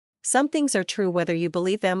Some things are true whether you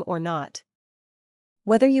believe them or not.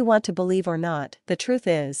 Whether you want to believe or not, the truth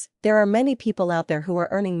is, there are many people out there who are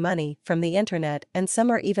earning money from the internet, and some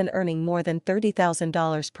are even earning more than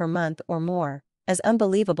 $30,000 per month or more, as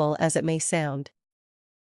unbelievable as it may sound.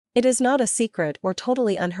 It is not a secret or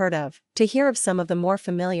totally unheard of to hear of some of the more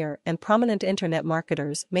familiar and prominent internet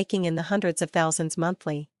marketers making in the hundreds of thousands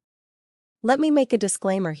monthly. Let me make a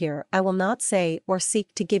disclaimer here: I will not say or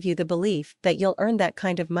seek to give you the belief that you'll earn that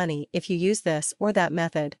kind of money if you use this or that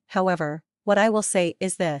method. However, what I will say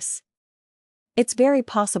is this: it's very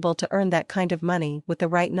possible to earn that kind of money with the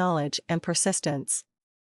right knowledge and persistence.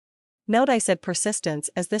 Note I said persistence,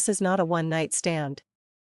 as this is not a one-night stand.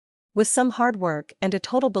 With some hard work and a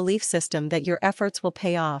total belief system that your efforts will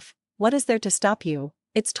pay off, what is there to stop you?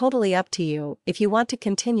 It's totally up to you if you want to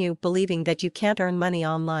continue believing that you can't earn money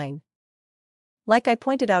online. Like I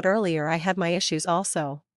pointed out earlier, I had my issues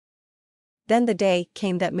also. Then the day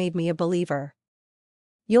came that made me a believer.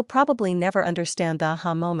 You'll probably never understand the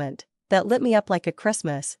aha moment that lit me up like a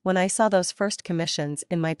Christmas when I saw those first commissions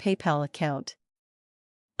in my PayPal account.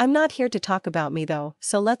 I'm not here to talk about me though,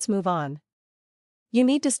 so let's move on. You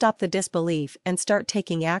need to stop the disbelief and start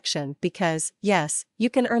taking action because, yes, you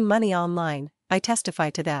can earn money online, I testify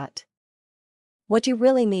to that. What you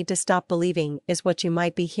really need to stop believing is what you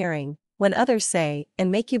might be hearing when others say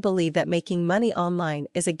and make you believe that making money online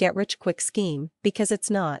is a get-rich-quick scheme, because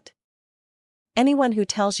it's not. Anyone who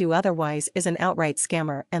tells you otherwise is an outright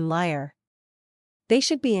scammer and liar. They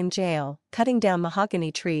should be in jail, cutting down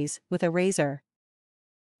mahogany trees with a razor.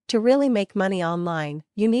 To really make money online,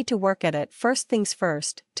 you need to work at it. First things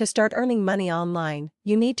first, to start earning money online,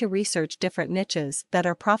 you need to research different niches that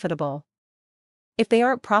are profitable. If they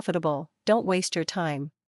aren't profitable, don't waste your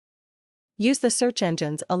time. Use the search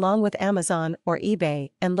engines along with Amazon or eBay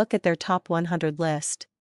and look at their top 100 list.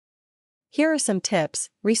 Here are some tips.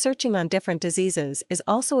 Researching on different diseases is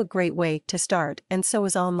also a great way to start, and so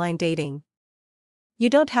is online dating. You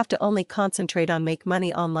don't have to only concentrate on make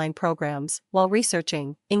money online programs while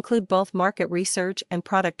researching, include both market research and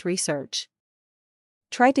product research.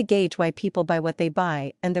 Try to gauge why people buy what they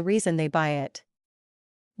buy and the reason they buy it.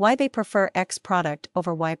 Why they prefer X product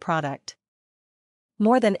over Y product.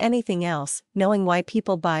 More than anything else, knowing why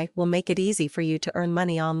people buy will make it easy for you to earn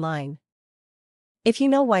money online. If you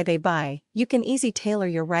know why they buy, you can easily tailor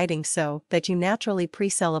your writing so that you naturally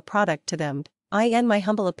pre-sell a product to them. In my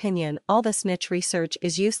humble opinion, all this niche research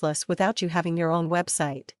is useless without you having your own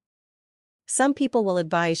website. Some people will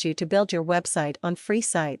advise you to build your website on free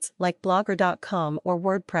sites like Blogger.com or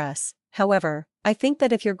WordPress. However, I think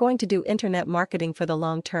that if you're going to do internet marketing for the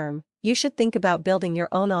long term, you should think about building your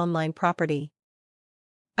own online property.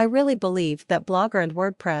 I really believe that Blogger and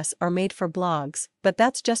WordPress are made for blogs, but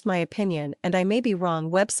that's just my opinion and I may be wrong.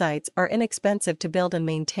 Websites are inexpensive to build and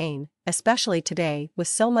maintain, especially today with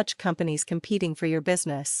so much companies competing for your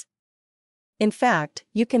business. In fact,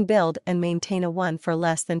 you can build and maintain a one for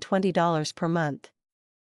less than $20 per month.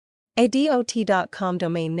 A .com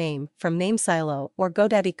domain name from NameSilo or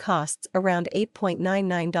GoDaddy costs around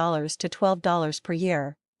 $8.99 to $12 per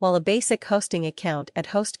year, while a basic hosting account at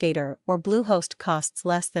HostGator or Bluehost costs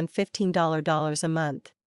less than $15 a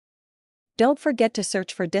month. Don't forget to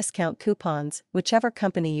search for discount coupons, whichever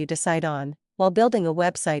company you decide on. While building a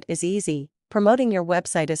website is easy, promoting your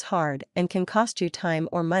website is hard and can cost you time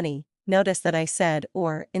or money. Notice that I said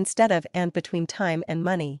or instead of and between time and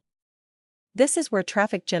money. This is where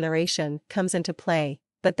traffic generation comes into play,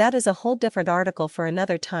 but that is a whole different article for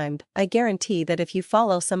another time. I guarantee that if you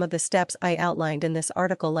follow some of the steps I outlined in this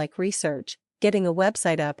article, like research, getting a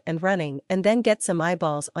website up and running, and then get some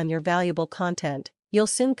eyeballs on your valuable content, you'll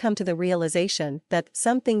soon come to the realization that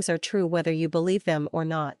some things are true whether you believe them or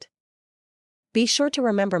not. Be sure to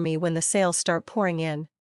remember me when the sales start pouring in.